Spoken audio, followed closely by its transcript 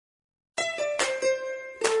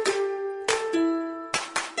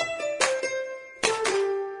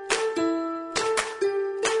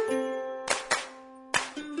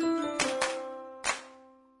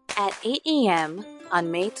8 a.m. on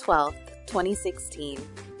May 12th, 2016,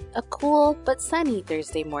 a cool but sunny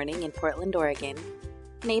Thursday morning in Portland, Oregon,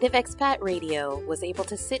 Native Expat Radio was able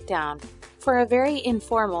to sit down for a very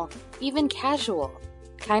informal, even casual,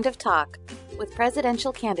 kind of talk with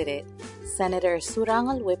presidential candidate Senator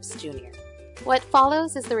Surangal Whips Jr. What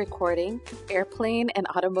follows is the recording, airplane and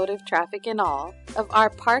automotive traffic and all, of our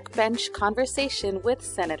park bench conversation with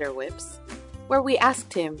Senator Whips, where we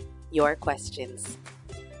asked him your questions.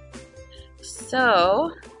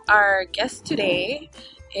 So, our guest today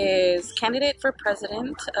is candidate for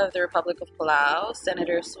President of the Republic of Palau,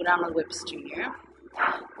 Senator Surangal Whips Jr.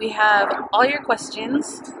 We have all your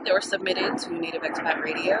questions that were submitted to Native Expat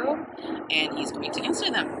Radio, and he's going to answer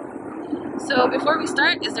them. So before we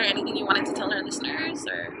start, is there anything you wanted to tell our listeners?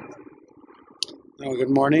 Good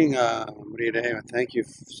morning, Maria. Thank you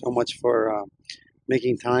so much for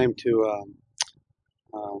making time to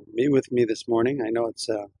meet with me this morning. I know it's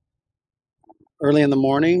early in the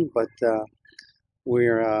morning, but we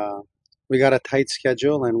got a tight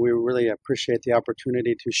schedule, and we really appreciate the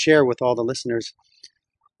opportunity to share with all the listeners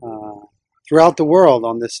throughout the world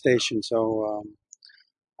on this station. So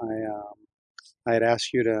I had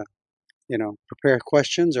asked you to prepare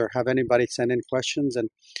questions or have anybody send in questions. And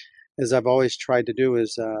as I've always tried to do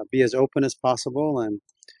is be as open as possible. And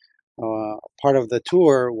part of the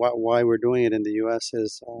tour, why we're doing it in the U.S.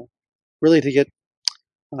 is really to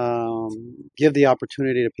give the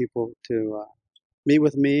opportunity to people to meet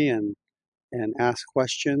with me and ask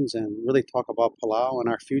questions and really talk about Palau and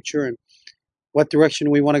our future and what direction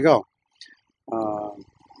we want to go.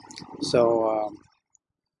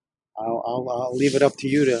 I'll leave it up to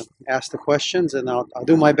you to ask the questions, and I'll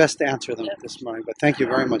do my best to answer them this morning. But thank you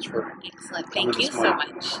very much for Excellent. Thank you so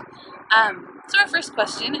much. So our first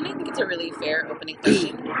question, and I think it's a really fair opening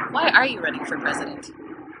question, why are you running for president?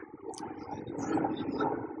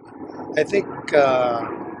 I think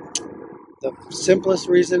the simplest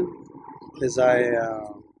reason is I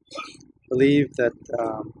believe that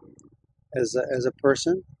as a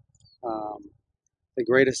person, the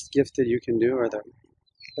greatest gift that you can do, or the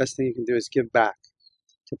best thing you can do, is give back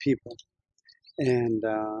to people, and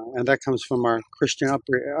that comes from our Christian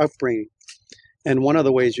upbringing. And one of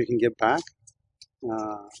the ways you can give back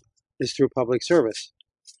is through public service.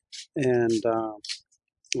 And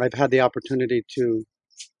I've had the opportunity to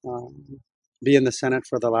be in the Senate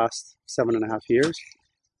for the last 7.5 years,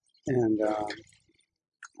 and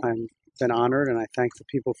I've been honored, and I thank the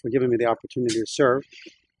people for giving me the opportunity to serve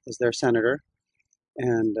as their senator.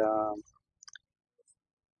 And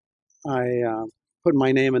I put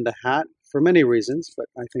my name in the hat for many reasons, but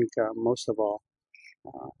I think most of all,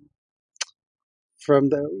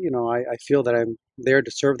 I feel that I'm there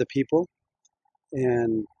to serve the people,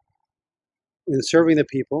 and in serving the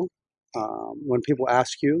people, when people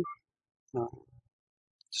ask you to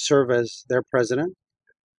serve as their president,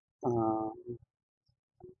 I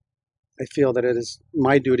feel that it is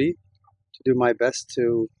my duty to do my best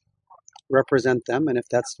to represent them, and if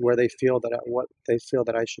that's where they feel that what they feel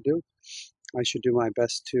that I should do my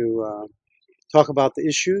best to talk about the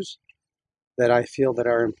issues that I feel that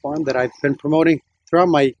are important, that I've been promoting throughout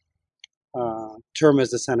my term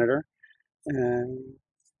as a senator, and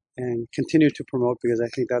continue to promote, because I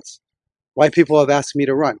think that's why people have asked me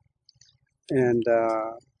to run. And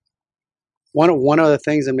one of the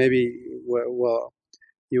things, and maybe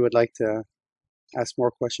you would like to ask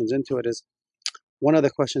more questions into it, is one of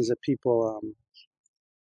the questions that people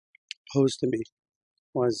posed to me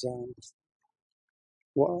was,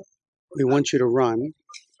 well, we want you to run,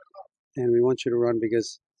 and we want you to run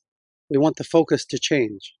because we want the focus to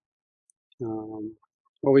change.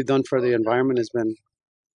 What we've done for the environment has been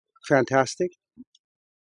fantastic,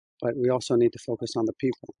 but we also need to focus on the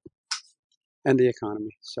people and the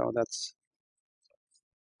economy. So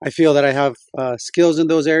I feel that I have skills in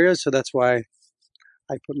those areas, so that's why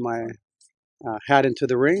I put my hat into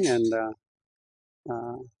the ring, and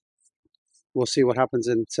we'll see what happens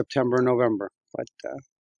in September and November. But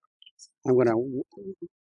I'm going to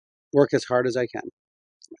work as hard as I can.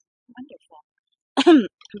 Wonderful.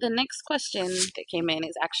 The next question that came in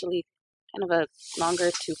is actually kind of a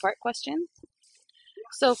longer two-part question.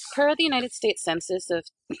 So, per the United States Census of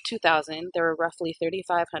 2000, there were roughly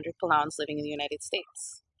 3,500 Palauans living in the United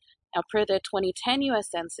States. Now, per the 2010 U.S.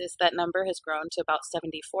 Census, that number has grown to about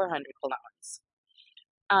 7,400 Palauans.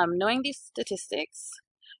 Knowing these statistics,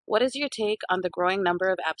 what is your take on the growing number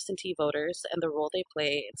of absentee voters and the role they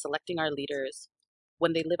play in selecting our leaders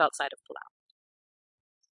when they live outside of Palau?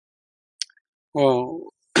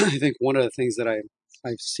 Well, I think one of the things that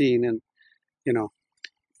I've seen, and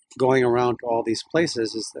going around to all these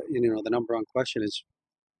places, is that the number one question is,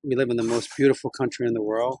 We live in the most beautiful country in the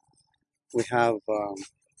world. We have a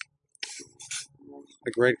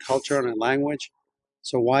great culture and a language.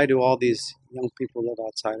 So why do all these young people live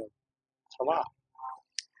outside of Palau?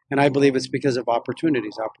 And I believe it's because of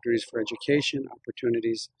opportunities for education,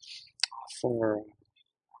 opportunities for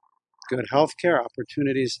good health care,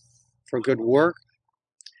 opportunities for good work.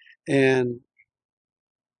 And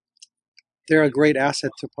they're a great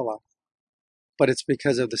asset to Palau. But it's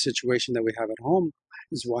because of the situation that we have at home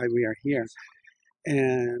is why we are here.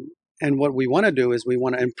 And what we want to do is we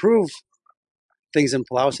want to improve things in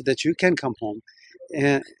Palau so that you can come home.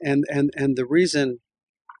 And the reason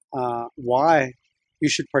why you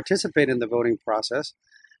should participate in the voting process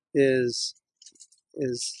is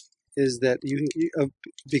is is that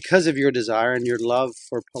because of your desire and your love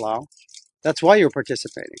for Palau, that's why you're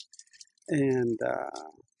participating. And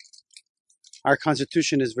our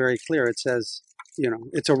constitution is very clear. It says,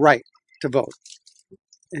 it's a right to vote,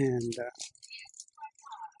 and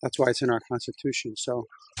that's why it's in our constitution. So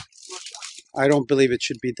I don't believe it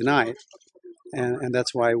should be denied, and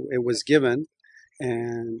that's why it was given,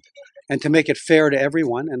 and to make it fair to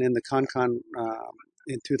everyone. And in the CONCON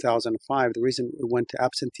in 2005, the reason it went to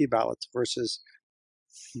absentee ballots versus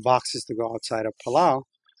boxes to go outside of Palau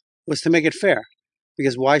was to make it fair.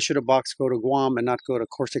 Because why should a box go to Guam and not go to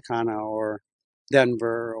Corsicana or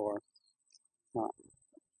Denver or uh,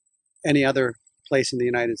 any other place in the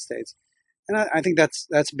United States? And I think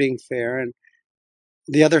that's being fair. And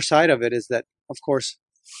the other side of it is that, of course,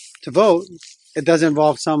 to vote, it does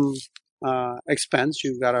involve some expense.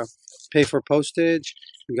 You've got to pay for postage.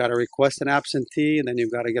 You've got to request an absentee, and then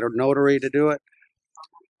you've got to get a notary to do it.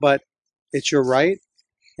 But it's your right,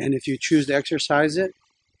 and if you choose to exercise it,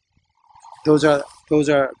 those are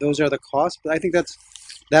the costs. But I think that's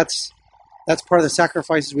part of the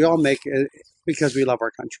sacrifices we all make because we love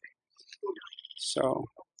our country. So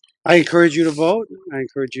I encourage you to vote. I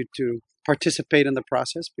encourage you to participate in the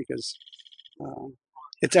process because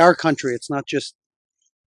it's our country. It's not just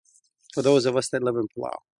for those of us that live in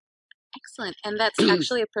Palau. Excellent. And that's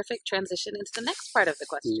actually a perfect transition into the next part of the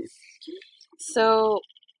question. So,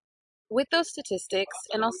 with those statistics,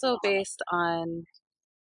 and also based on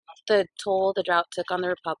the toll the drought took on the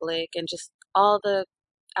Republic, and just all the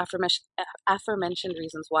aforementioned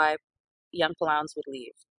reasons why young Palauans would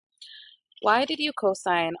leave, why did you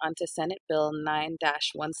co-sign onto Senate Bill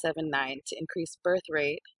 9-179 to increase birth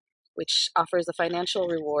rate, which offers a financial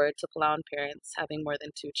reward to Palauan parents having more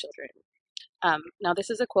than 2 children? Now,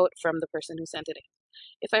 this is a quote from the person who sent it in.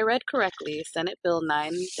 If I read correctly, Senate Bill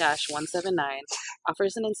 9-179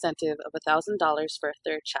 offers an incentive of $1,000 for a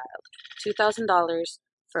third child, $2,000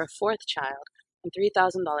 for a fourth child, and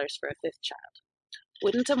 $3,000 for a fifth child.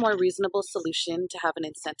 Wouldn't a more reasonable solution to have an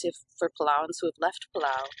incentive for Palauans who have left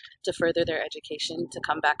Palau to further their education to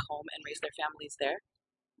come back home and raise their families there?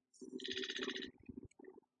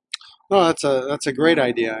 No, that's a great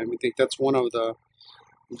idea. I think that's one of the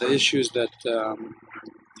issues that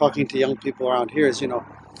talking to young people around here is,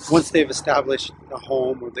 once they've established a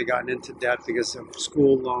home or they've gotten into debt because of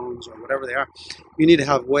school loans or whatever they are, you need to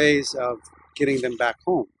have ways of getting them back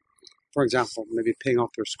home. For example, maybe paying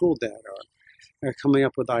off their school debt or coming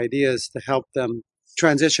up with ideas to help them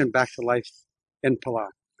transition back to life in Palau.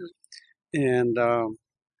 And the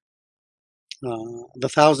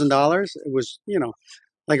 $1,000, it was,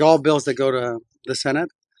 like all bills that go to the Senate,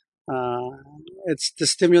 it's to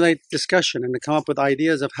stimulate discussion and to come up with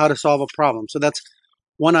ideas of how to solve a problem. So that's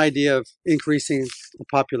one idea of increasing the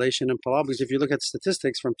population in Palau. Because if you look at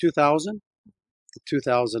statistics from 2000 to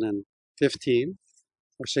 2015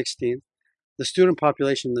 or 16, the student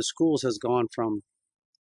population in the schools has gone from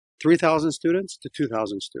 3,000 students to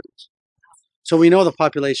 2,000 students. So we know the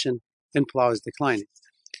population in Palau is declining.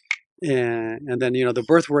 And then, the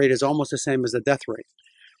birth rate is almost the same as the death rate.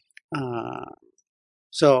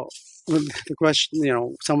 So the question,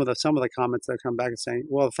 some of the comments that come back and saying,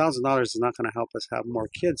 well, $1,000 is not going to help us have more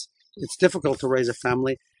kids. It's difficult to raise a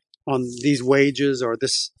family on these wages or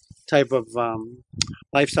this type of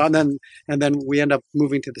lifestyle. And then we end up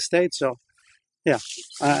moving to the States. So yeah,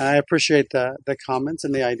 I appreciate the comments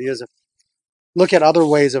and the ideas of look at other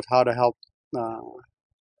ways of how to help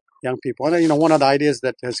young people. And one of the ideas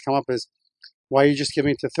that has come up is, why are you just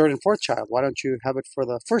giving it to third and fourth child? Why don't you have it for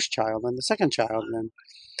the first child and the second child? And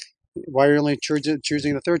why are you only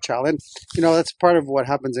choosing the third child? And that's part of what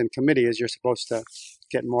happens in committee is you're supposed to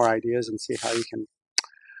get more ideas and see how you can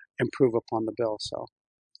improve upon the bill. So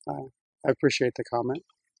I appreciate the comment.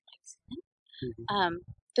 Mm-hmm.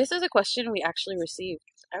 This is a question we actually received,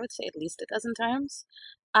 I would say, at least a dozen times.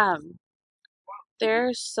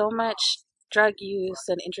 There's so much drug use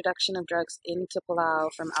and introduction of drugs into Palau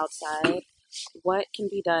from outside, what can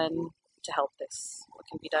be done to help this? What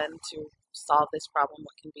can be done to solve this problem?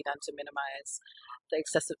 What can be done to minimize the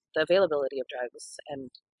availability of drugs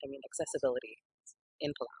and accessibility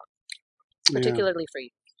in Palau, Yeah. particularly for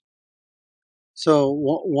youth? So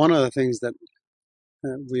one of the things that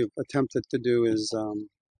we've attempted to do is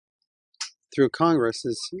through Congress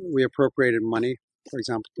is we appropriated money, for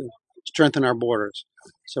example, to strengthen our borders.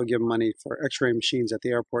 So give money for X-ray machines at the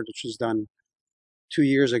airport, which was done 2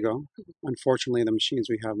 years ago. Unfortunately, the machines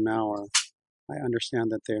we have now are, I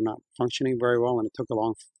understand that they're not functioning very well, and it took a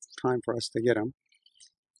long time for us to get them.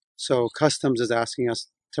 So Customs is asking us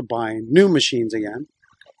to buy new machines again.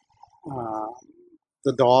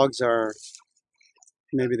 The dogs are,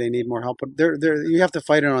 maybe they need more help, but you have to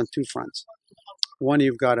fight it on two fronts. One,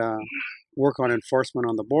 you've got to work on enforcement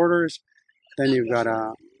on the borders. Then you've got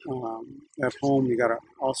to, at home, you got to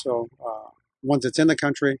also, once it's in the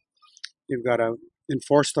country, you've got to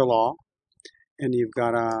enforce the law, and you've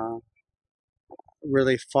got to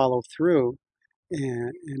really follow through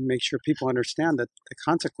and make sure people understand that the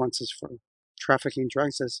consequences for trafficking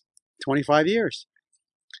drugs is 25 years.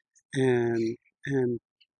 And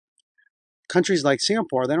countries like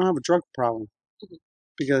Singapore, they don't have a drug problem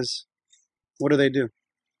because what do?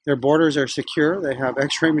 Their borders are secure. They have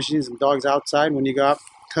X-ray machines and dogs outside. When you go up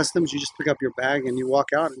customs, you just pick up your bag and you walk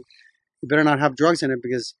out. And you better not have drugs in it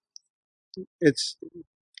because it's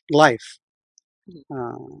life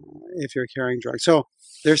if you're carrying drugs. So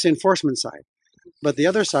there's the enforcement side, but the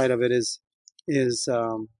other side of it is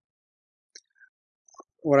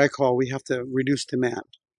what I call we have to reduce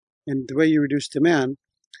demand. And the way you reduce demand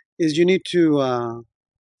is you need to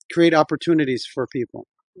create opportunities for people,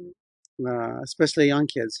 especially young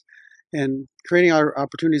kids. And creating our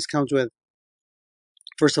opportunities comes with,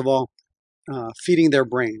 first of all, feeding their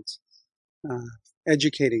brains,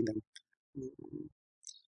 educating them.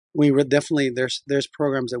 We would definitely there's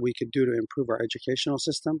programs that we could do to improve our educational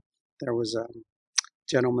system. There was a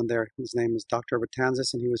gentleman there. His name is Dr.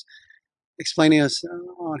 Batanzas, and he was explaining us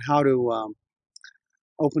on how to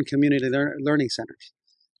open community learning centers.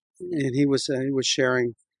 And he was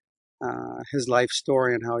sharing his life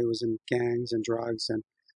story and how he was in gangs and drugs and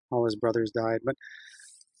all his brothers died.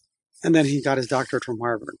 And then he got his doctorate from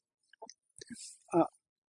Harvard.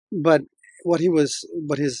 But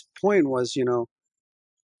his point was,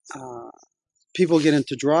 people get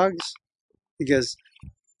into drugs because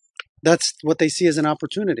that's what they see as an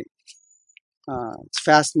opportunity. It's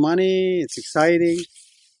fast money. It's exciting.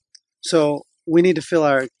 So we need to fill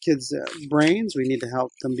our kids' brains. We need to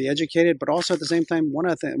help them be educated. But also at the same time, one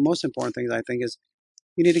of the most important things I think is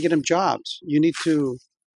you need to get them jobs. You need to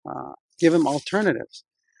give them alternatives.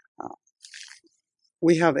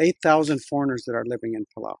 We have 8,000 foreigners that are living in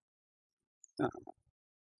Palau,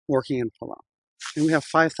 working in Palau. And we have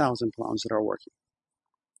 5,000 Palauans that are working.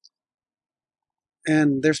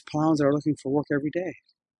 And there's Palauans that are looking for work every day.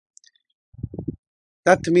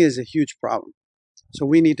 That to me is a huge problem. So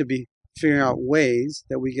we need to be figuring out ways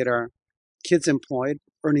that we get our kids employed,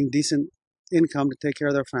 earning decent income to take care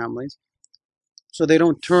of their families, so they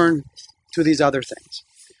don't turn to these other things.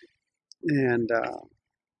 And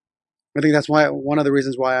I think that's why one of the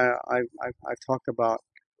reasons why I've talked about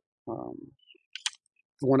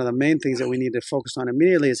one of the main things that we need to focus on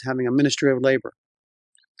immediately is having a Ministry of Labor.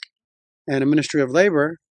 And a Ministry of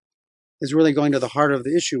Labor is really going to the heart of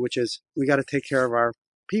the issue, which is we got to take care of our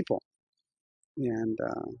people. And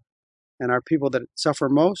our people that suffer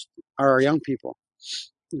most are our young people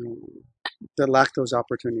that lack those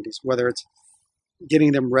opportunities, whether it's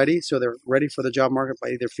getting them ready so they're ready for the job market by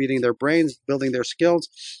either feeding their brains, building their skills,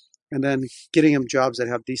 and then getting them jobs that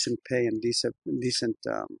have decent pay and decent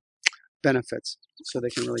benefits so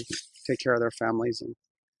they can really take care of their families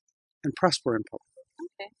and prosper in Poland.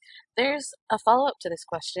 Okay. There's a follow-up to this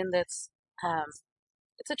question that's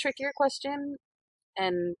it's a trickier question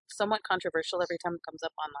and somewhat controversial every time it comes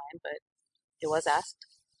up online, but it was asked.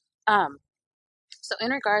 So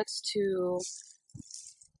in regards to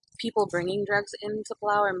people bringing drugs into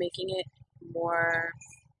Palau or making it more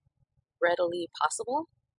readily possible,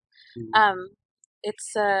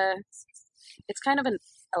 it's kind of an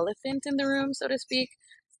elephant in the room, so to speak,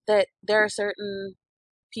 that there are certain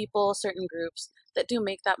people, certain groups that do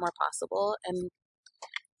make that more possible, and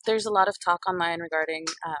there's a lot of talk online regarding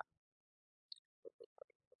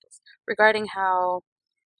how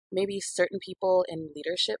maybe certain people in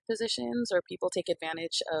leadership positions or people take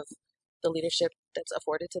advantage of the leadership that's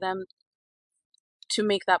afforded to them to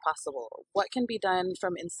make that possible. What can be done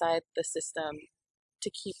from inside the system to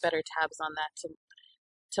keep better tabs on that,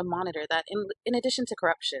 to monitor that, in addition to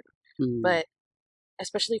corruption? But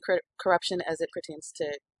especially corruption as it pertains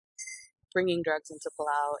to bringing drugs into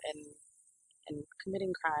Palau and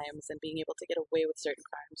committing crimes and being able to get away with certain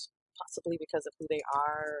crimes, possibly because of who they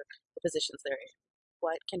are, the positions they're in.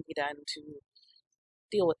 What can be done to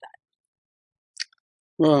deal with that?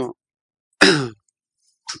 Well,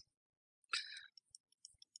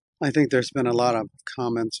 I think there's been a lot of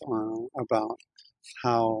comments about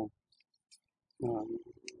how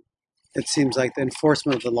it seems like the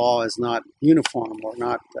enforcement of the law is not uniform or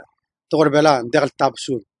not. I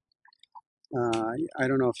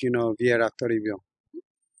don't know if you know Vieira Toribio.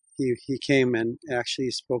 He came and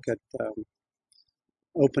actually spoke at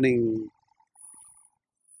opening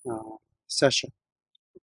session.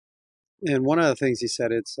 And one of the things he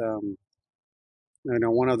said, it's,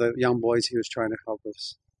 one of the young boys he was trying to help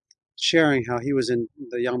was sharing how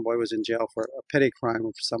the young boy was in jail for a petty crime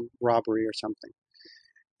of some robbery or something.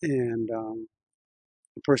 And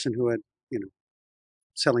the person who had,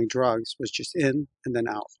 selling drugs was just in and then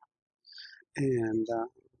out. And,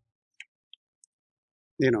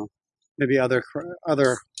 maybe other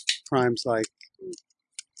crimes like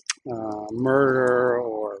murder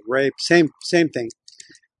or rape, same thing.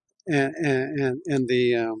 And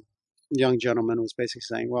the young gentleman was basically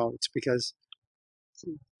saying, well, it's because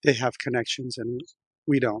they have connections and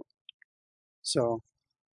we don't. So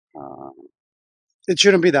it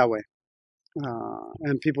shouldn't be that way,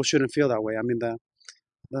 and people shouldn't feel that way. I mean, the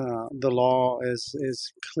law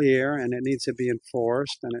is clear and it needs to be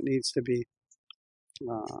enforced, and it needs to be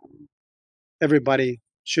everybody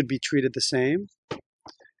should be treated the same.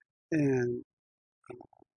 And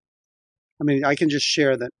I mean, I can just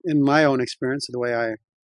share that in my own experience, the way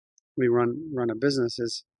we run a business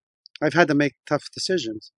is I've had to make tough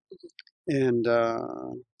decisions. And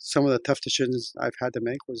some of the tough decisions I've had to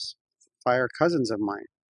make was fire cousins of mine,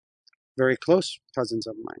 very close cousins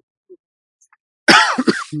of mine.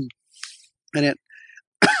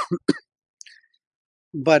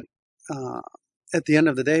 But at the end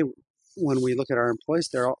of the day, when we look at our employees,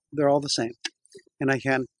 they're all the same. And I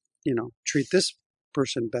can't, treat this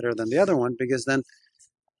person better than the other one, because then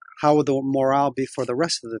how would the morale be for the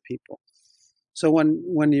rest of the people? So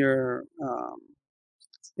when you're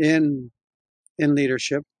in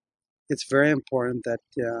leadership, it's very important that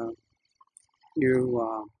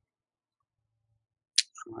you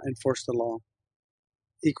enforce the law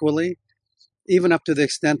equally, even up to the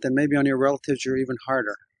extent that maybe on your relatives you're even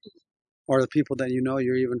harder, or the people that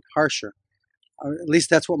you're even harsher. At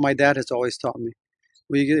least that's what my dad has always taught me.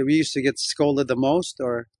 We used to get scolded the most,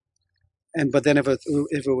 but then if it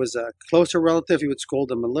was a closer relative, he would scold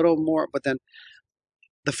them a little more. But then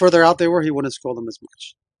the further out they were, he wouldn't scold them as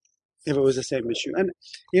much if it was the same issue. And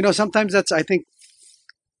sometimes that's, I think,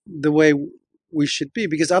 the way we should be,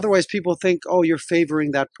 because otherwise people think, oh, you're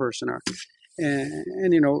favoring that person,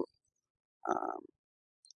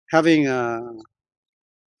 having a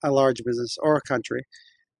large business or a country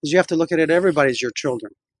is you have to look at it. Everybody's your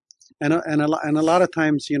children. And a lot of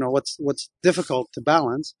times, what's difficult to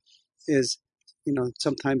balance is,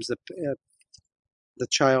 sometimes the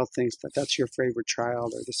child thinks that that's your favorite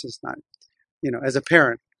child, or this is not, as a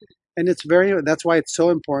parent. And that's why it's so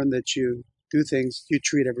important that you do things, you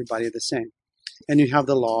treat everybody the same. And you have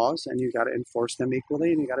the laws, and you got to enforce them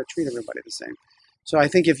equally, and you got to treat everybody the same. So I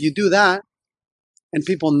think if you do that, and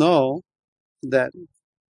people know that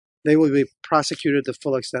they will be prosecuted to the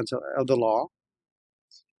full extent of the law,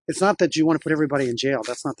 it's not that you want to put everybody in jail.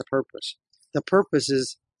 That's not the purpose. The purpose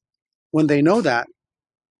is when they know that,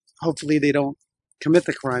 hopefully they don't commit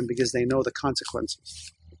the crime because they know the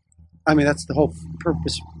consequences. I mean, that's the whole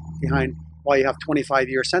purpose behind why you have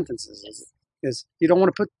 25-year sentences is you don't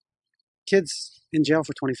want to put kids in jail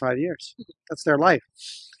for 25 years. That's their life.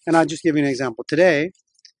 And I'll just give you an example. Today,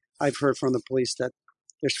 I've heard from the police that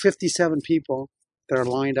there's 57 people that are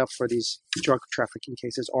lined up for these drug trafficking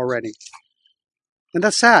cases already. And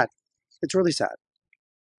that's sad. It's really sad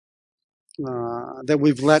that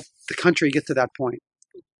we've let the country get to that point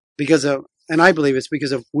and I believe it's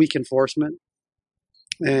because of weak enforcement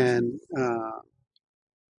and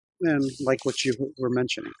like what you were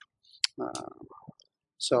mentioning.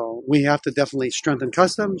 So we have to definitely strengthen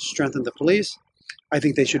customs, strengthen the police. I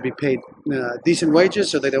think they should be paid decent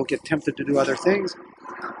wages so they don't get tempted to do other things.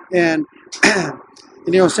 And,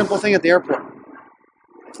 simple thing at the airport.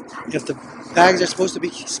 If the bags are supposed to be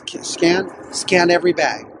scanned, scan every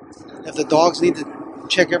bag. If the dogs need to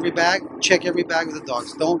check every bag with the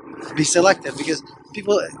dogs. Don't be selective, because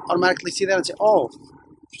people automatically see that and say, oh,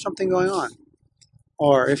 there's something going on.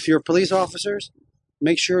 Or if you're police officers,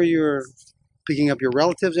 make sure you're picking up your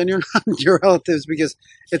relatives and you're not your relatives, because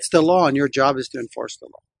it's the law and your job is to enforce the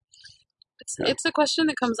law. It's a question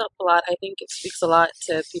that comes up a lot. I think it speaks a lot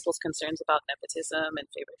to people's concerns about nepotism and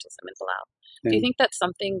favoritism in Palau. Do you think that's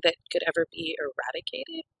something that could ever be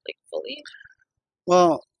eradicated, like fully?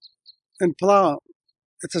 Well, in Palau,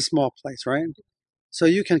 it's a small place, right? So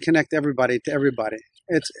you can connect everybody to everybody.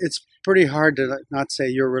 It's pretty hard to not say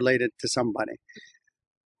you're related to somebody,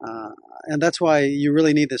 and that's why you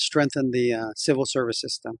really need to strengthen the civil service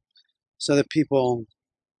system so that people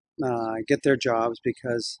get their jobs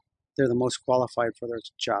because they're the most qualified for their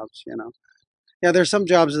jobs. Yeah, there's some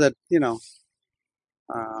jobs that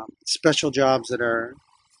special jobs that are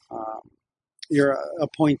your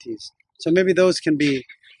appointees. So maybe those can be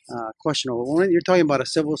questionable. When you're talking about a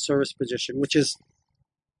civil service position, which is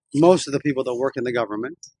most of the people that work in the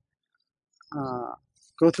government,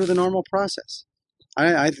 go through the normal process.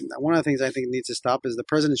 One of the things I think needs to stop is the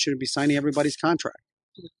president shouldn't be signing everybody's contract.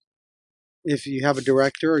 If you have a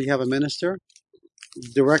director or you have a minister,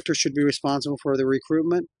 the director should be responsible for the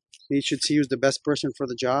recruitment. He should see who's the best person for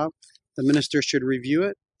the job. The minister should review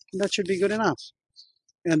it. And that should be good enough.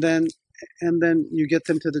 And then you get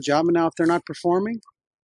them to the job. And now if they're not performing,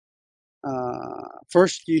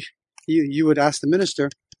 first you would ask the minister,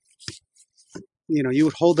 you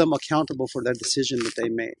would hold them accountable for that decision that they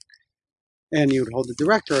made. And you would hold the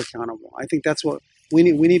director accountable. I think that's what we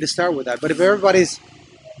need to start with that. But if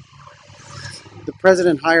the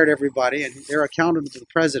president hired everybody and they're accountable to the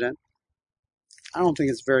president, I don't think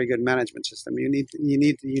it's a very good management system. You need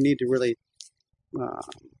to really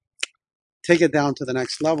take it down to the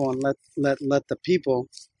next level and let the people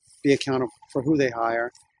be accountable for who they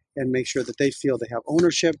hire and make sure that they feel they have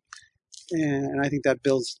ownership. And I think that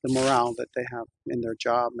builds the morale that they have in their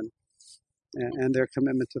job and their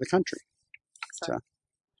commitment to the country. So.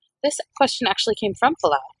 This question actually came from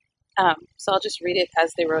Palau, so I'll just read it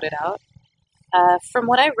as they wrote it out. From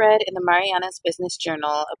what I read in the Marianas Business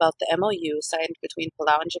Journal about the MOU signed between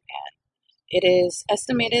Palau and Japan, it is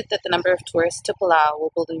estimated that the number of tourists to Palau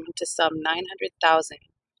will balloon to some 900,000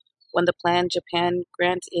 when the planned Japan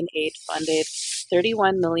grant-in-aid funded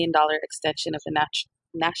 $31 million extension of the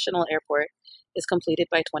national airport is completed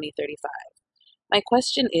by 2035. My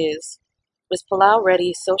question is Palau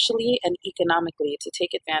ready socially and economically to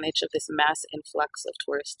take advantage of this mass influx of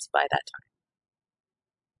tourists by that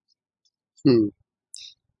time?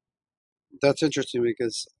 That's interesting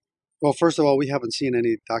because, well, first of all, we haven't seen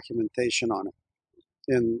any documentation on it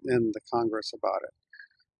in the Congress about it.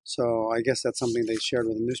 So I guess that's something they shared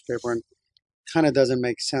with the newspaper and kind of doesn't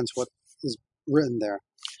make sense what is written there.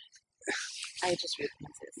 I just read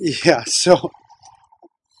the Yeah.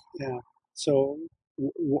 So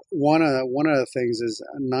one of the things is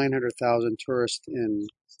 900,000 tourists in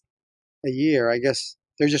a year. I guess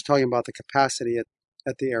they're just talking about the capacity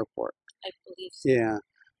at the airport. I believe so. Yeah.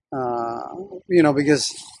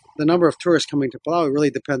 Because the number of tourists coming to Palau really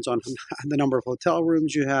depends on the number of hotel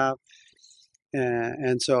rooms you have.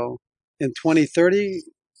 And so in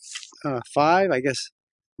 2035, I guess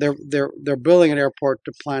they're building an airport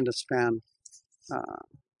to plan to span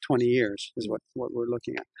 20 years is what we're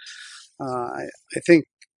looking at. I think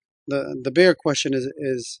the bigger question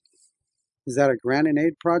is that a grant and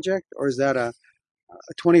aid project or is that a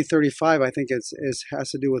 2035? I think has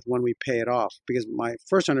to do with when we pay it off, because my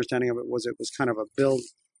first understanding of it was kind of a build,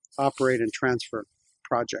 operate, and transfer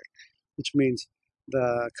project, which means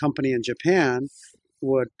the company in Japan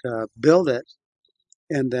would build it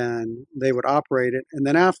and then they would operate it, and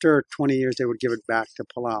then after 20 years they would give it back to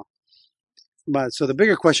Palau. But so the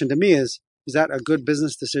bigger question to me is that a good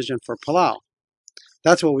business decision for Palau?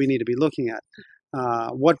 That's what we need to be looking at.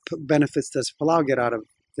 What benefits does Palau get out of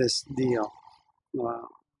this deal?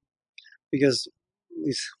 Because at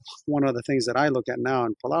least one of the things that I look at now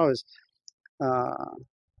in Palau is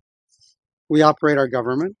we operate our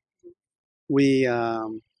government. We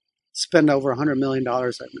spend over $100 million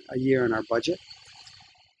a year in our budget.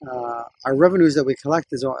 Our revenues that we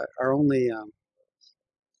collect are only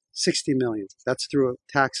 60 million. That's through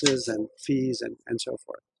taxes and fees and so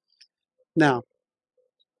forth. Now,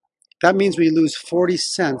 that means we lose 40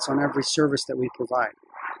 cents on every service that we provide.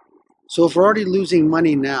 So if we're already losing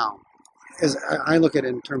money now, as I look at it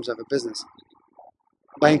in terms of a business,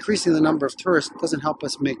 by increasing the number of tourists, it doesn't help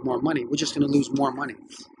us make more money. We're just going to lose more money.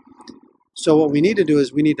 So what we need to do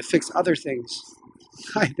is we need to fix other things,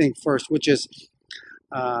 I think, first, which is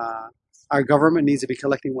our government needs to be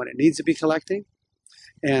collecting what it needs to be collecting,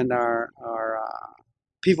 and our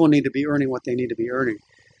people need to be earning what they need to be earning.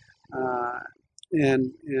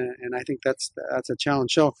 And I think that's a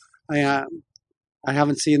challenge. So I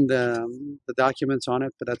haven't seen the documents on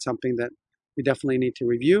it, but that's something that we definitely need to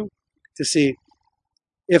review to see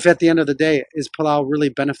if at the end of the day, is Palau really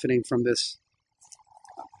benefiting from this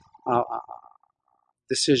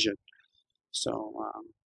decision? So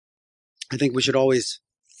I think we should always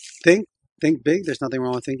think big. There's nothing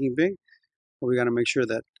wrong with thinking big, but we got to make sure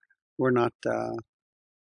that we're not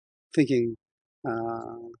thinking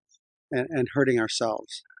and hurting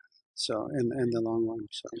ourselves. So in the long run.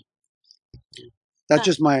 So that's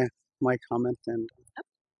just my comment, and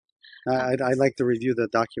I'd like to review the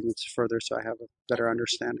documents further so I have a better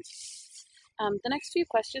understanding. The next few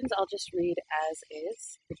questions I'll just read as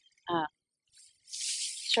is.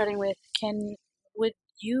 Starting with, would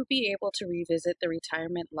you be able to revisit the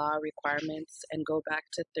retirement law requirements and go back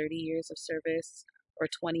to 30 years of service or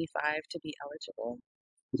 25 to be eligible?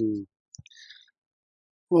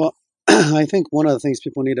 Well, I think one of the things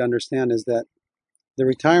people need to understand is that the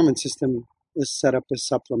retirement system is set up as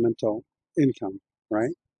supplemental income,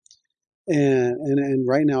 right? And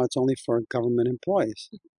right now it's only for government employees.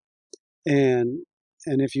 And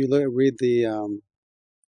if you read the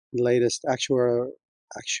latest actuarial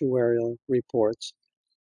reports,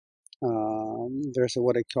 there's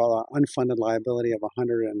what they call an unfunded liability of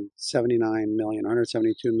 179 million,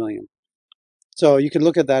 172 million. So you can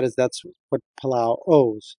look at that as that's what Palau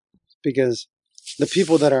owes, because the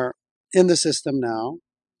people that are in the system now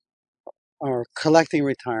are collecting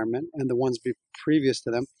retirement, and the ones previous to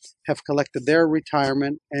them have collected their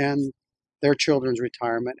retirement and their children's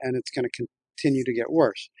retirement, and it's going to continue to get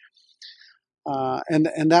worse.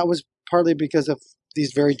 And that was partly because of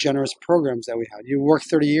these very generous programs that we had. You work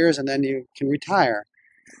 30 years and then you can retire,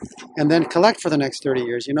 and then collect for the next 30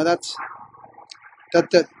 years. You know, that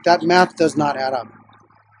math does not add up.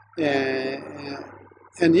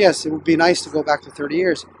 And yes, it would be nice to go back to 30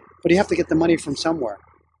 years, but you have to get the money from somewhere.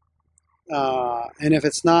 And if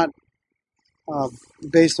it's not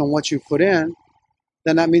based on what you put in,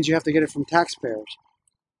 then that means you have to get it from taxpayers.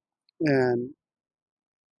 And,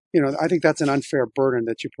 you know, I think that's an unfair burden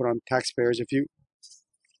that you put on taxpayers if you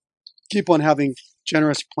keep on having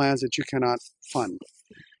generous plans that you cannot fund.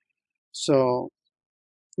 So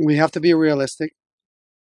we have to be realistic.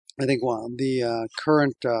 I think the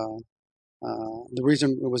current, the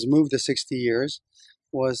reason it was moved to 60 years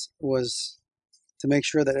was to make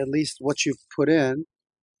sure that at least what you've put in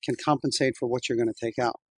can compensate for what you're going to take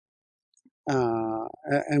out.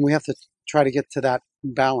 And we have to try to get to that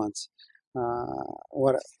balance.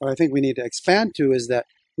 What I think we need to expand to is that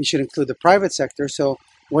we should include the private sector. So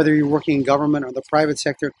whether you're working in government or the private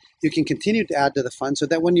sector, you can continue to add to the fund so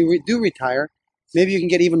that when you do retire, maybe you can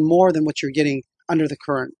get even more than what you're getting under the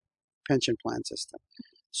current pension plan system,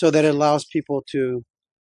 so that it allows people to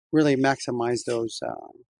really maximize those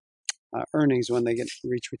earnings when they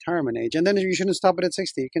reach retirement age. And then you shouldn't stop it at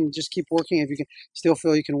 60. You can just keep working. If you can still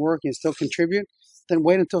feel you can work and still contribute, then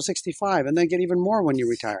wait until 65 and then get even more when you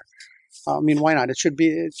retire. I mean, why not? You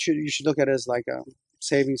should look at it as like a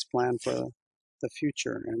savings plan for the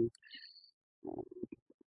future. And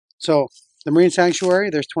so the Marine Sanctuary,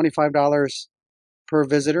 there's $25 per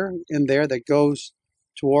visitor in there that goes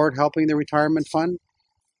toward helping the retirement fund.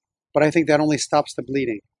 But I think that only stops the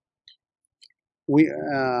bleeding. We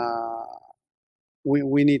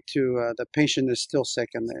need to. The patient is still sick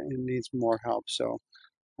and needs more help. So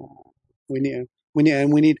we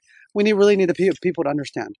really need the people to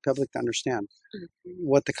understand, public to understand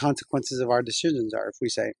what the consequences of our decisions are. If we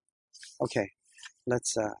say, okay,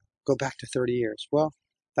 let's go back to 30 years, well,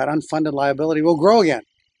 that unfunded liability will grow again.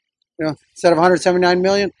 You know, instead of 179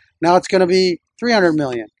 million, now it's going to be 300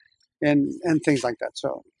 million, and things like that.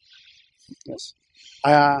 So yes,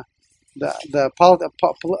 the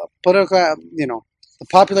political, you know, the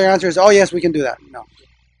popular answer is, oh yes, we can do that. No,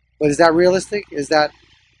 but is that realistic? Is that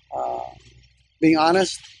being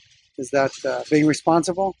honest? Is that being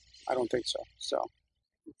responsible? I don't think so. So,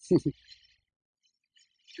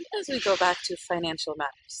 as we go back to financial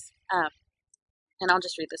matters, and I'll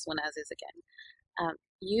just read this one as is again.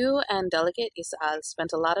 You and Delegate Isal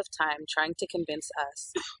spent a lot of time trying to convince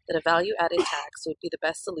us that a value-added tax would be the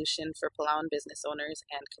best solution for Palauan business owners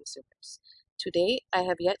and consumers. To date, I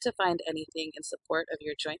have yet to find anything in support of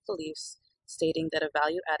your joint beliefs stating that a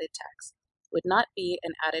value-added tax would not be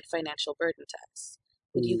an added financial burden to us.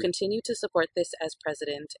 Would you continue to support this as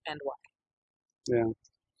president, and why? Yeah,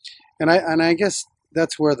 and I guess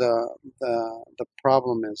that's where the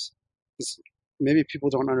problem is maybe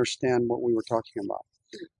people don't understand what we were talking about.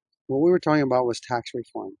 What we were talking about was tax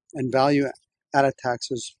reform, and value-added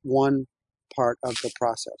tax is one part of the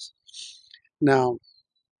process. Now,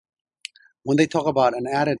 when they talk about an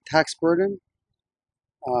added tax burden,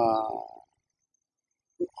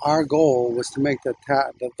 our goal was to make the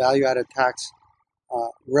value-added tax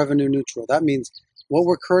revenue neutral. That means what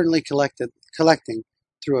we're currently collecting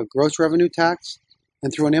through a gross revenue tax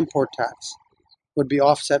and through an import tax would be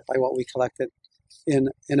offset by what we collected in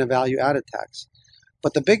a value added tax.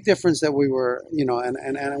 But the big difference that we were, and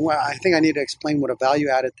I think I need to explain what a value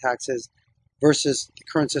added tax is versus the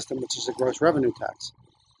current system, which is a gross revenue tax.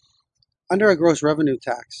 Under a gross revenue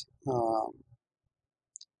tax,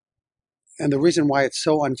 and the reason why it's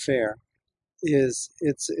so unfair is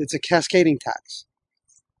it's a cascading tax.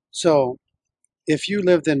 So if you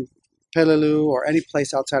lived in Peleliu or any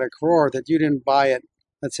place outside of Koror that you didn't buy at,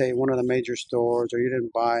 let's say, one of the major stores, or you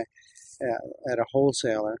didn't buy at a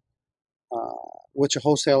wholesaler, which a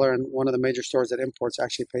wholesaler in one of the major stores that imports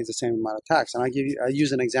actually pays the same amount of tax. And I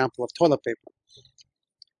use an example of toilet paper.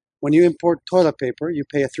 When you import toilet paper, you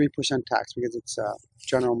pay a 3% tax because it's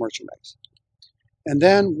general merchandise. And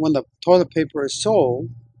then when the toilet paper is sold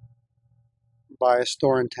by a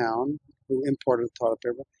store in town who imported toilet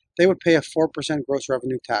paper, they would pay a 4% gross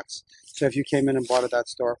revenue tax. So if you came in and bought at that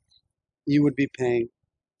store, you would be paying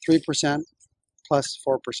 3% plus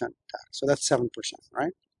 4% tax. So that's 7%,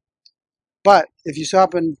 right? But if you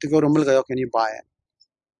happen to go to Milgayok and you buy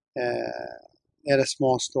it at a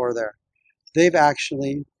small store there, they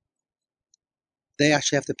actually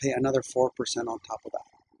have to pay another 4% on top of that.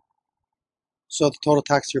 So the total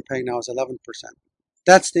tax you're paying now is 11%.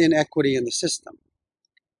 That's the inequity in the system.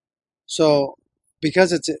 So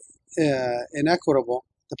because it's inequitable,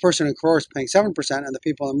 the person in Koror is paying 7% and the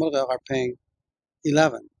people in Milgayok are paying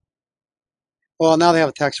 11%. Well, now they have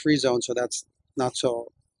a tax-free zone, so that's not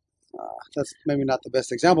so. That's maybe not the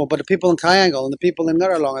best example, but the people in Kayangal and the people in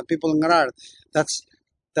Ngaralong and people in Ngarar, that's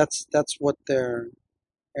what they're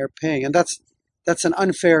paying, and that's an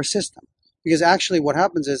unfair system, because actually what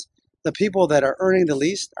happens is the people that are earning the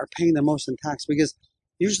least are paying the most in tax, because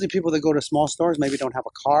usually people that go to small stores maybe don't have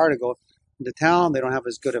a car to go into town, they don't have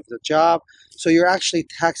as good of a job, so you're actually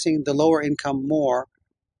taxing the lower income more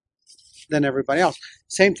than everybody else.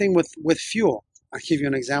 Same thing with fuel. I'll give you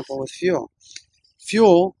an example with fuel.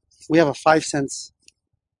 Fuel, we have a 5 cents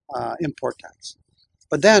import tax.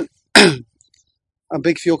 But then a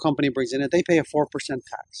big fuel company brings in it, they pay a 4%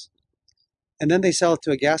 tax. And then they sell it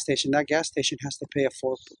to a gas station. That gas station has to pay a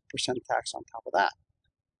 4% tax on top of that.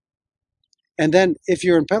 And then if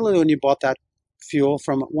you're in Peleliu and you bought that fuel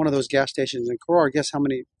from one of those gas stations in Koror, guess how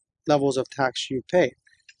many levels of tax you paid?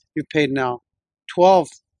 You paid now 12%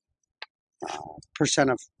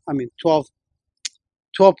 of,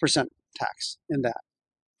 12% tax in that,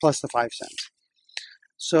 plus the 5 cents.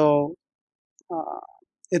 So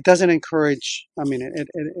it doesn't encourage.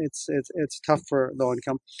 It's tough for low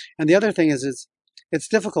income. And the other thing is it's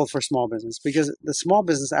difficult for small business, because the small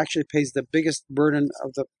business actually pays the biggest burden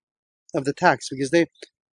of the tax, because they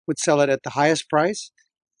would sell it at the highest price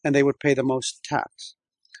and they would pay the most tax.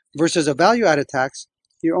 Versus a value added tax,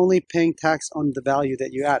 you're only paying tax on the value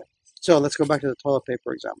that you added. So let's go back to the toilet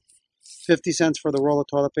paper example. 50 cents for the roll of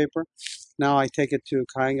toilet paper. Now I take it to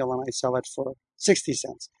Kayangal and I sell it for 60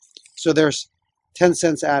 cents. So there's 10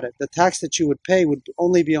 cents added. The tax that you would pay would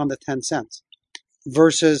only be on the 10 cents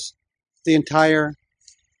versus the entire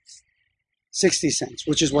 60 cents,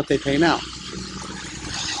 which is what they pay now.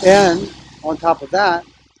 And on top of that,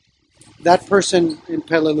 that person in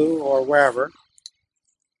Peleliu or wherever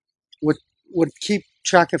would keep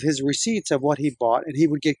track of his receipts of what he bought, and he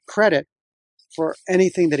would get credit for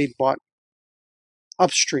anything that he bought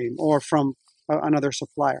upstream or from another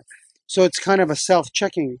supplier. So it's kind of a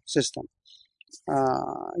self-checking system.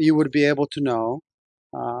 You would be able to know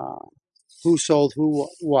who sold who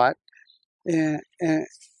what, and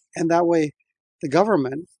that way the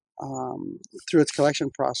government, through its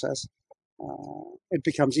collection process, it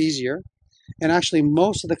becomes easier. And actually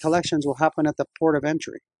most of the collections will happen at the port of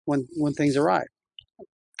entry when things arrive.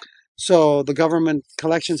 So the government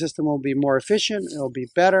collection system will be more efficient, it'll be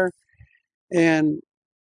better, and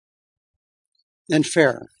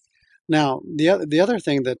fairer. Now, the other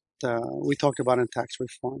thing that we talked about in tax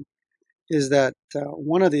reform is that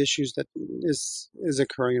one of the issues that is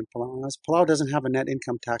occurring in Palau is Palau doesn't have a net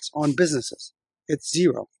income tax on businesses. It's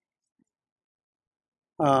zero.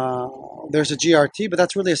 There's a GRT, but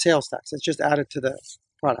that's really a sales tax. It's just added to the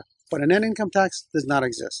product. But a net income tax does not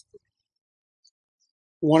exist.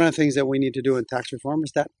 One of the things that we need to do in tax reform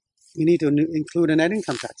is that we need to include a net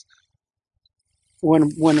income tax.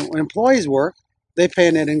 When employees work, they pay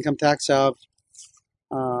a net income tax of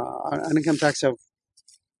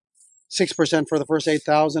 6% for the first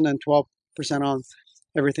 8,000 and 12% on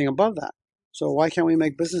everything above that. So why can't we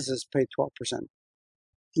make businesses pay 12%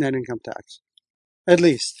 net income tax, at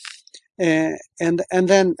least? And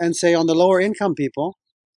say on the lower income people,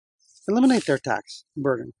 eliminate their tax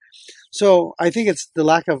burden. So I think it's the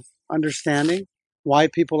lack of understanding why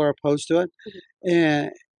people are opposed to it,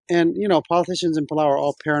 and politicians in Palau are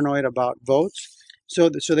all paranoid about votes. So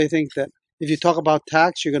they think that if you talk about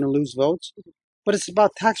tax, you're going to lose votes. But it's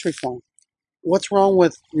about tax reform. What's wrong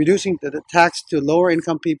with reducing the tax to lower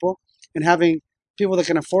income people and having people that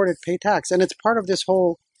can afford it pay tax? And it's part of this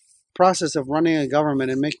whole process of running a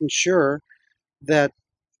government and making sure that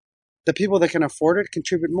the people that can afford it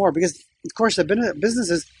contribute more, because of course the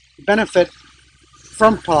businesses benefit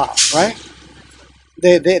from Palau, right?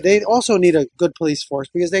 They also need a good police force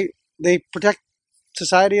because they protect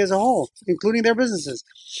society as a whole, including their businesses.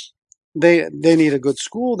 They need a good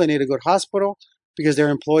school, they need a good hospital because their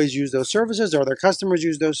employees use those services or their customers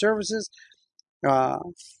use those services. Uh,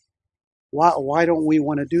 why don't we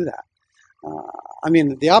want to do that? I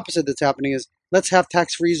mean, the opposite that's happening is let's have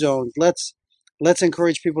tax-free zones. Let's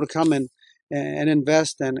encourage people to come in and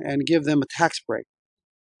invest and give them a tax break.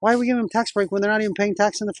 Why are we giving them a tax break when they're not even paying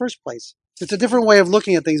tax in the first place? It's a different way of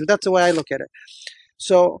looking at things, but that's the way I look at it.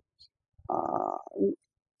 So uh,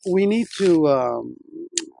 we need to,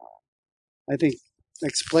 I think,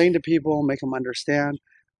 explain to people, make them understand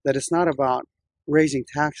that it's not about raising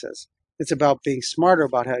taxes. It's about being smarter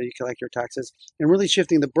about how you collect your taxes and really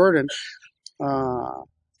shifting the burden uh,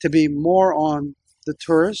 to be more on the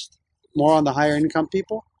tourist, more on the higher income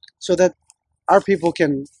people, so that our people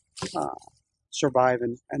can uh, survive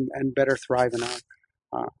and better thrive in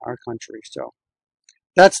our country. So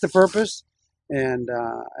that's the purpose, and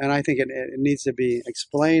I think it needs to be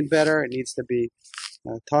explained better. It needs to be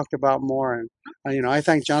talked about more. And I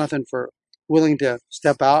thank Jonathan for willing to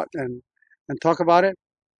step out and talk about it.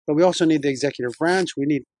 But we also need the executive branch. We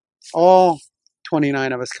need all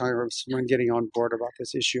 29 of us congressmen getting on board about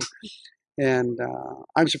this issue. And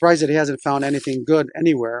I'm surprised that he hasn't found anything good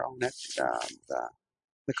anywhere on it,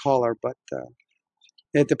 the caller. But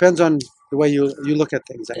it depends on the way you look at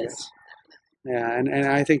things, I guess. Yeah, and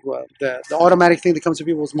I think the automatic thing that comes to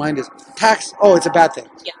people's mind is tax. Oh, it's a bad thing.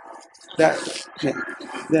 Yeah.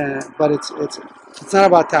 That, but it's not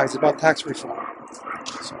about tax. It's about tax reform.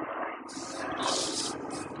 So,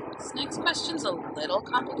 This next question's a little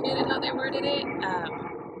complicated how they worded it,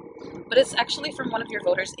 but it's actually from one of your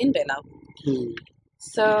voters in Benau.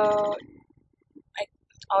 So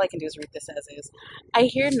all I can do is read this as is. I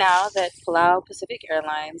hear now that Palau Pacific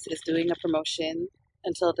Airlines is doing a promotion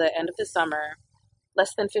until the end of the summer,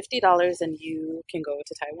 less than $50, and you can go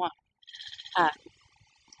to Taiwan.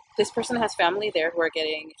 This person has family there who are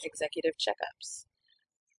getting executive checkups.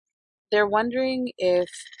 They're wondering if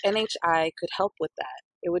NHI could help with that.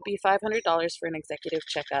 It would be $500 for an executive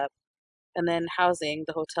checkup, and then housing,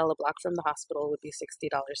 the hotel a block from the hospital, would be $60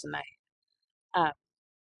 a night. Uh,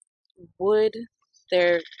 would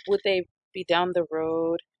they be down the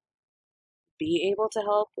road be able to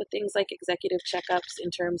help with things like executive checkups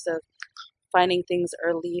in terms of finding things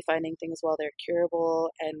early, finding things while they're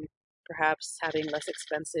curable, and perhaps having less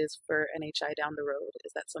expenses for NHI down the road?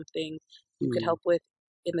 Is that something you could help with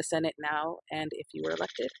in the Senate now and if you were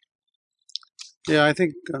elected? yeah, I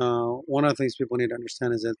think one of the things people need to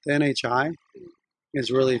understand is that the NHI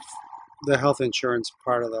is really the health insurance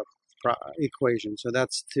part of the equation. So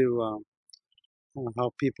that's to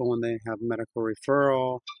help people when they have medical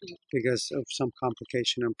referral because of some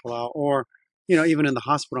complication in Palau, or even in the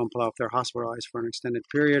hospital in Palau if they're hospitalized for an extended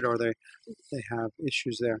period or they have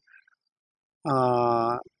issues there.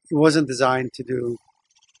 It wasn't designed to do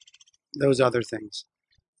those other things,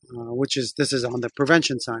 this is on the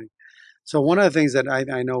prevention side. So one of the things that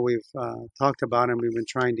I know we've talked about and we've been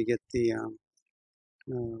trying to get the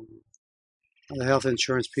health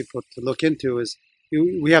insurance people to look into is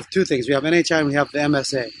we have two things. We have NHI and we have the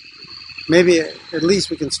MSA. Maybe at least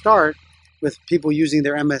we can start with people using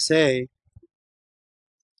their MSA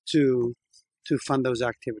to fund those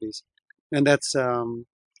activities. And that's,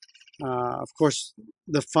 of course,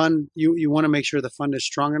 the fund, you want to make sure the fund is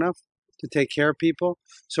strong enough to take care of people.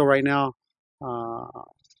 So right now,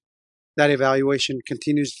 that evaluation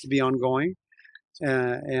continues to be ongoing.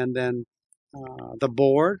 And then the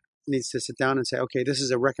board needs to sit down and say, okay, this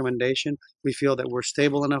is a recommendation. We feel that we're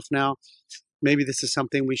stable enough now. Maybe this is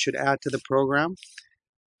something we should add to the program.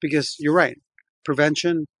 Because you're right,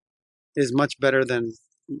 prevention is much better than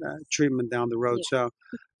treatment down the road. Yeah.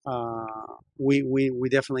 So we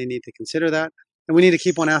definitely need to consider that. And we need to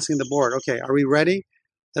keep on asking the board, okay, are we ready?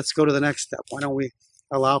 Let's go to the next step. Why don't we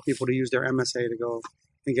allow people to use their MSA to go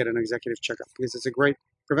and get an executive checkup? Because it's a great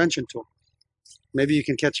prevention tool. Maybe you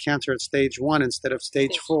can catch cancer at stage 1 instead of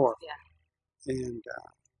stage 4. Yeah. And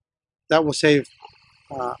that will save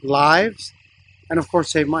lives and, of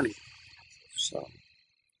course, save money. So,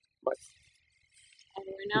 but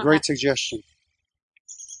now Great suggestion.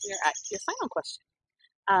 at your final question.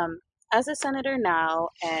 As a senator now,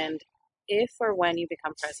 and if or when you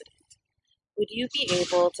become president, would you be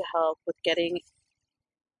able to help with getting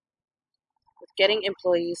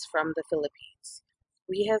employees from the Philippines?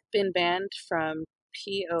 We have been banned from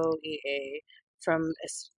POEA from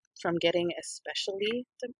from getting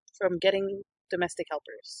from getting domestic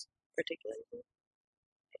helpers, particularly.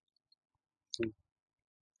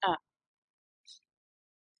 Uh,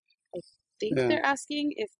 I think Yeah. they're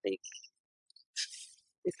asking if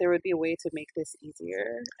there would be a way to make this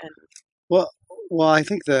easier. And Well, I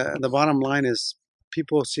think the bottom line is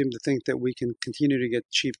people seem to think that we can continue to get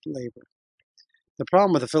cheap labor. The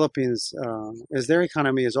problem with the Philippines is their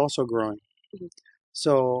economy is also growing. Mhm.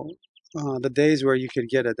 So the days where you could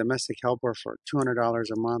get a domestic helper for $200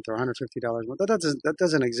 a month or $150 a month, that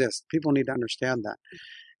doesn't exist. People need to understand that.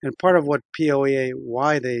 And part of what POEA,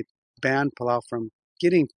 why they banned Palau from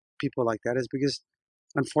getting people like that is because,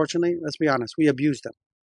 unfortunately, let's be honest, we abused them.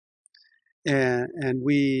 And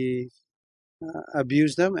we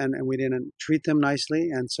abused them and we didn't treat them nicely.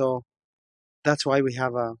 And so that's why we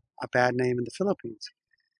have a bad name in the Philippines.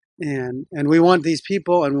 And we want these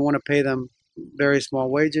people and we want to pay them very small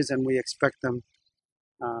wages and we expect them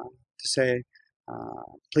to say,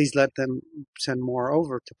 please let them send more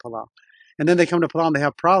over to Palau. And then they come to Palau and they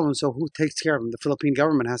have problems. So who takes care of them? The Philippine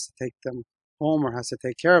government has to take them home or has to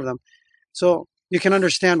take care of them. So you can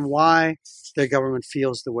understand why their government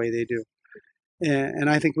feels the way they do. And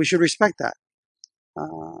I think we should respect that.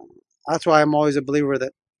 That's why I'm always a believer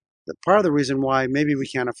that part of the reason why maybe we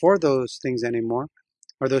can't afford those things anymore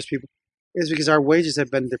or those people is because our wages have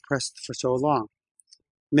been depressed for so long.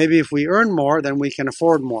 Maybe if we earn more, then we can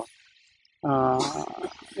afford more.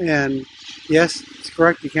 And yes, it's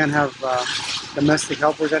correct. You can't have domestic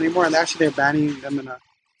helpers anymore, and actually they're banning them in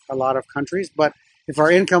a lot of countries. But if our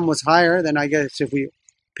income was higher, then I guess if we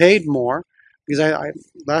paid more, because I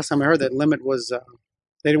last time I heard that limit was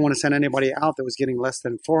they didn't want to send anybody out that was getting less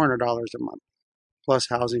than $400 a month, plus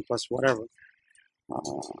housing, plus whatever.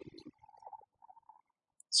 Uh,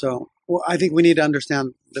 so well, I think we need to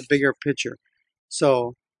understand the bigger picture.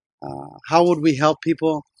 So how would we help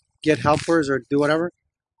people get helpers or do whatever?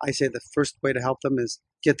 I say the first way to help them is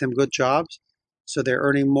get them good jobs so they're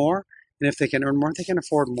earning more. And if they can earn more, they can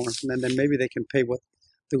afford more. And then maybe they can pay what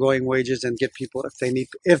the going wages and get people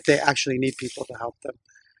if they actually need people to help them.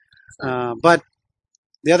 But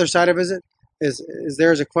the other side of it is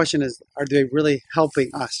there's a question is are they really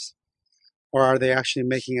helping us or are they actually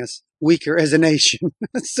making us weaker as a nation?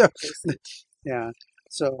 So yeah.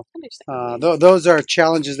 So those are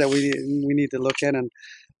challenges that we need to look at, and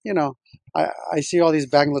you know, I see all these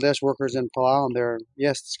Bangladesh workers in Palau, and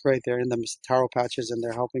yes, it's great. They're in the taro patches and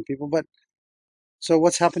they're helping people, but so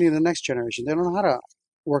what's happening in the next generation? They don't know how to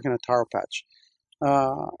work in a taro patch.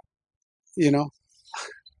 Uh, you know,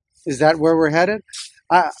 is that where we're headed?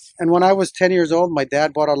 And when I was 10 years old, my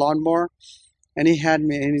dad bought a lawnmower, and he had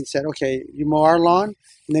me, and he said, "Okay, you mow our lawn,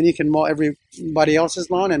 and then you can mow everybody else's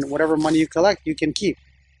lawn, and whatever money you collect, you can keep."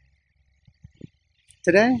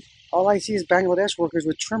 Today, all I see is Bangladesh workers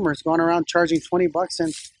with trimmers going around charging $20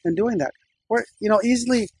 and doing that. Or,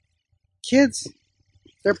 easily kids,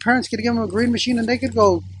 their parents could give them a green machine and they could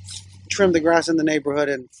go trim the grass in the neighborhood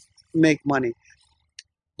and make money.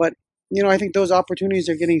 But, I think those opportunities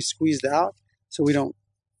are getting squeezed out, so we don't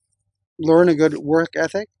learn a good work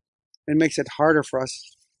ethic. It makes it harder for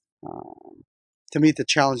us to meet the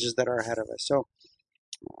challenges that are ahead of us. So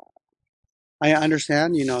I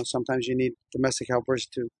understand, sometimes you need domestic helpers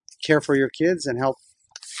to care for your kids and help.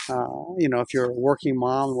 If you're a working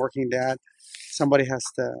mom, working dad, somebody has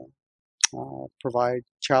to provide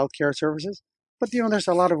child care services. But, there's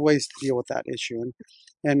a lot of ways to deal with that issue.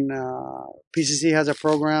 And PCC has a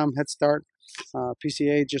program, Head Start.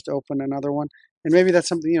 PCA just opened another one. And maybe that's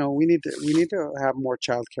something, we need to have more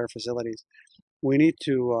child care facilities. We need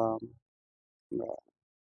to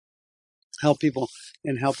help people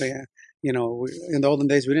in helping. In the olden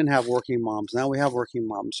days, we didn't have working moms. Now we have working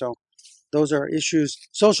moms. So those are issues,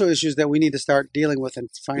 social issues that we need to start dealing with and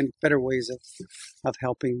find better ways of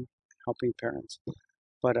helping parents.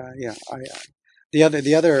 But the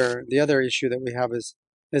other issue that we have is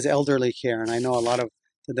elderly care, and I know a lot of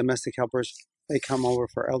the domestic helpers they come over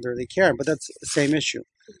for elderly care, but that's the same issue.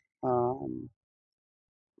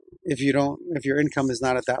 If your income is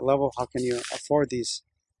not at that level, how can you afford these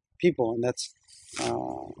people? And that's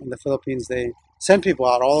in the Philippines they send people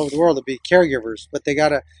out all over the world to be caregivers, but they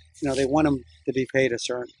gotta, they want them to be paid a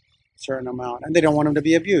certain amount, and they don't want them to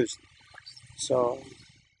be abused. So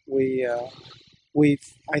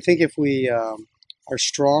I think if we are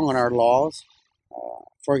strong on our laws,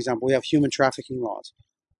 for example, we have human trafficking laws.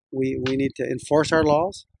 We need to enforce our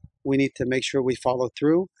laws. We need to make sure we follow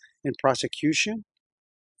through in prosecution.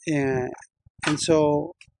 And, and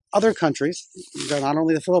so other countries, not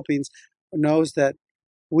only the Philippines, knows that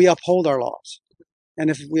we uphold our laws. And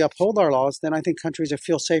if we uphold our laws, then I think countries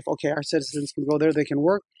feel safe. Okay, our citizens can go there, they can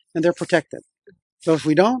work, and they're protected. So if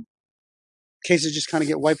we don't, cases just kind of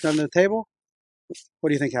get wiped under the table. What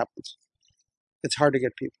do you think happens? It's hard to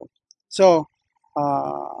get people. So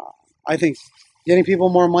I think getting people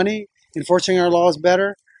more money, enforcing our laws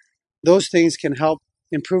better, those things can help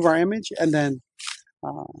improve our image. And then,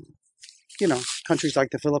 countries like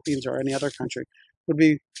the Philippines or any other country would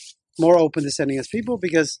be more open to sending us people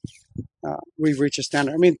because we've reached a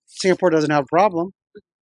standard. I mean, Singapore doesn't have a problem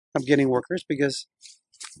of getting workers because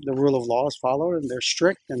the rule of law is followed and they're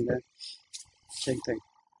strict and the same thing.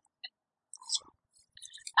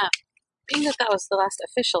 Being that was the last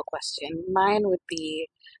official question, mine would be,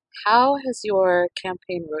 how has your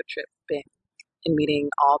campaign road trip been in meeting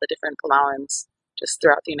all the different Palauans just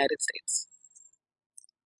throughout the United States?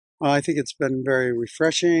 Well, I think it's been very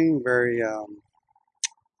refreshing, very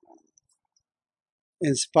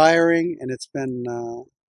inspiring, and it's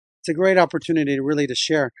a great opportunity to really to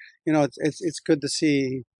share. It's good to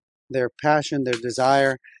see their passion, their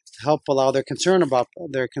desire to help Palau, their concerns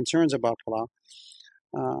about Palau,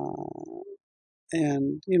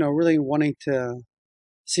 and really wanting to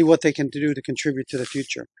see what they can do to contribute to the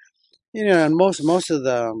future. And most of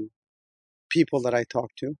the people that I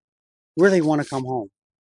talk to really want to come home.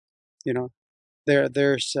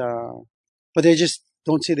 There's but they just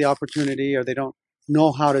don't see the opportunity, or they don't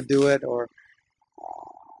know how to do it, or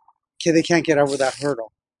they can't get over that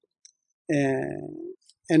hurdle. And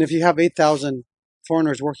if you have 8,000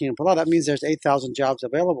 foreigners working in Palau, that means there's 8,000 jobs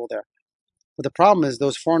available there. But the problem is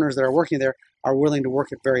those foreigners that are working there are willing to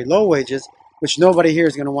work at very low wages, which nobody here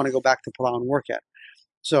is going to want to go back to Palau and work at.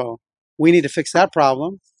 So we need to fix that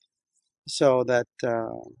problem so that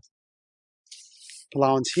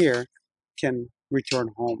Palauans here can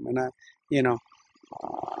return home. And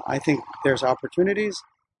I think there's opportunities,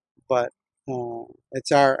 but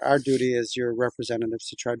it's our duty as your representatives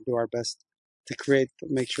to try to do our best to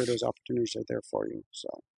make sure those opportunities are there for you. So,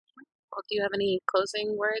 well, do you have any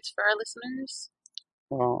closing words for our listeners?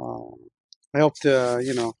 Well, I hope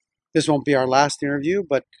this won't be our last interview,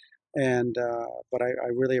 but I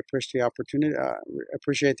really appreciate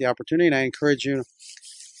the opportunity, and I encourage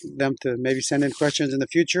them to maybe send in questions in the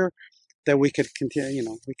future that we could continue.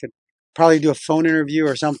 We could probably do a phone interview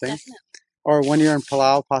or something. Definitely. Or when you're in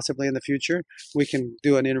Palau, possibly in the future, we can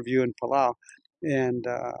do an interview in Palau and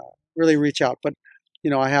really reach out. But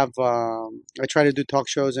I try to do talk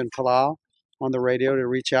shows in Palau on the radio to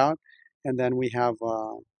reach out, and then we have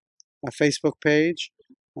a Facebook page,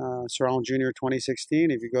 Sir Jr. 2016.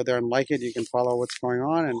 If you go there and like it, you can follow what's going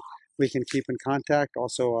on, and we can keep in contact.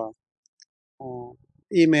 Also,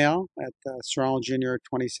 email at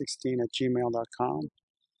SirJr2016@gmail.com,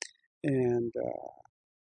 and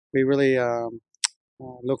we really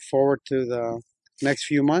look forward to the next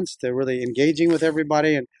few months to really engaging with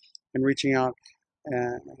everybody and reaching out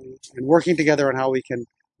and working together on how we can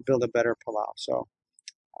build a better Palau. So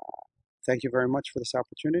thank you very much for this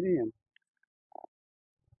opportunity. And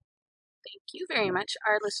thank you very much.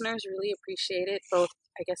 Our listeners really appreciate it, both,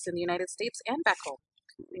 I guess, in the United States and back home.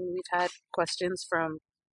 I mean, we've had questions from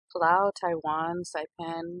Palau, Taiwan,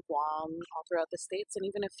 Saipan, Guam, all throughout the States, and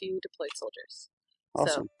even a few deployed soldiers.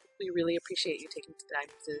 Awesome. So we really appreciate you taking the time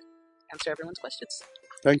to answer everyone's questions.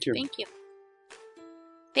 Thank you. Thank you.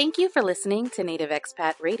 Thank you for listening to Native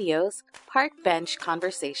Expat Radio's Park Bench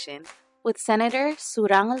Conversation with Senator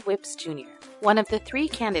Surangel Whips Jr., one of the 3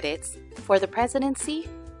 candidates for the presidency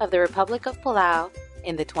of the Republic of Palau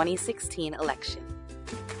in the 2016 election.